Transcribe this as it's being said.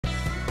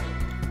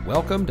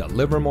Welcome to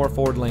Livermore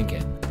Ford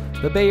Lincoln,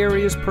 the Bay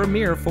Area's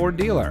premier Ford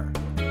dealer.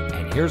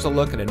 And here's a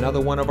look at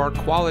another one of our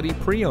quality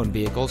pre-owned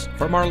vehicles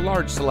from our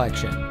large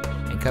selection,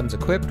 and comes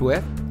equipped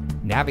with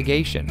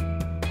navigation,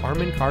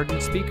 Harman Kardon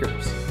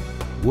speakers,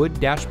 wood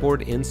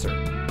dashboard insert,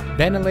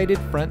 ventilated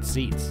front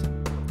seats,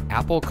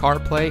 Apple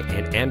CarPlay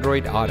and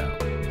Android Auto,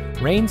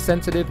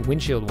 rain-sensitive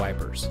windshield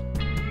wipers,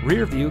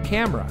 rear view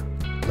camera,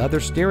 leather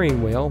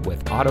steering wheel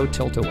with auto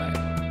tilt-away,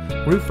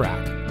 roof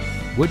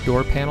rack, wood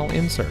door panel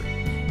insert,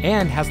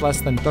 and has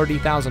less than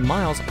 30,000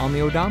 miles on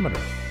the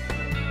odometer.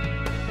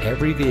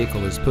 Every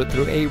vehicle is put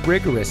through a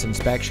rigorous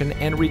inspection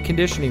and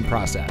reconditioning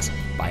process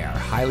by our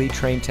highly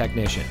trained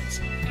technicians,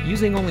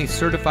 using only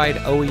certified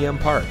OEM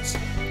parts,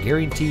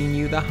 guaranteeing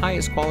you the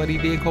highest quality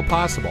vehicle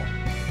possible.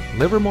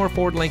 Livermore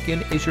Ford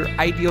Lincoln is your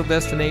ideal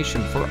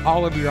destination for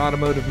all of your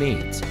automotive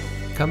needs.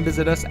 Come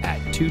visit us at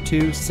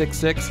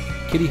 2266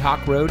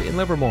 Kittyhawk Road in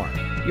Livermore.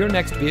 Your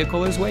next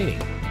vehicle is waiting.